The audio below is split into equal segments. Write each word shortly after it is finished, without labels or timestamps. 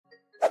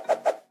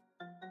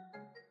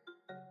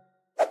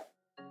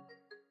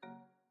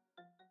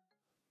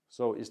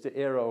So is the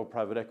era of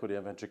private equity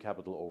and venture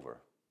capital over?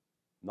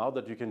 Now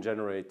that you can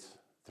generate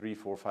 3,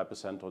 4,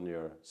 5% on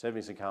your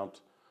savings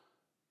account,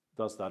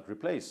 does that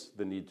replace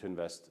the need to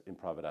invest in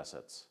private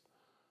assets?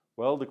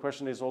 Well, the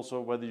question is also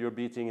whether you're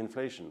beating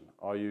inflation.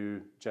 Are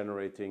you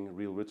generating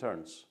real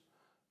returns?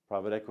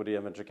 Private equity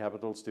and venture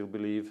capital still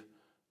believe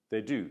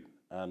they do.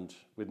 And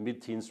with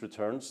mid-teens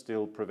returns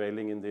still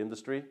prevailing in the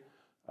industry,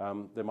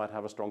 they might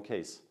have a strong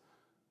case.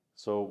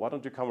 So why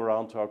don't you come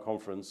around to our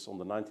conference on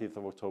the 19th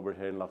of October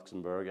here in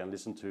Luxembourg and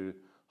listen to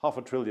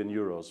 €500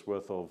 billion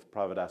worth of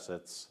private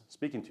assets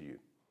speaking to you.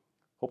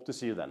 Hope to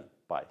see you then.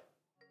 Bye.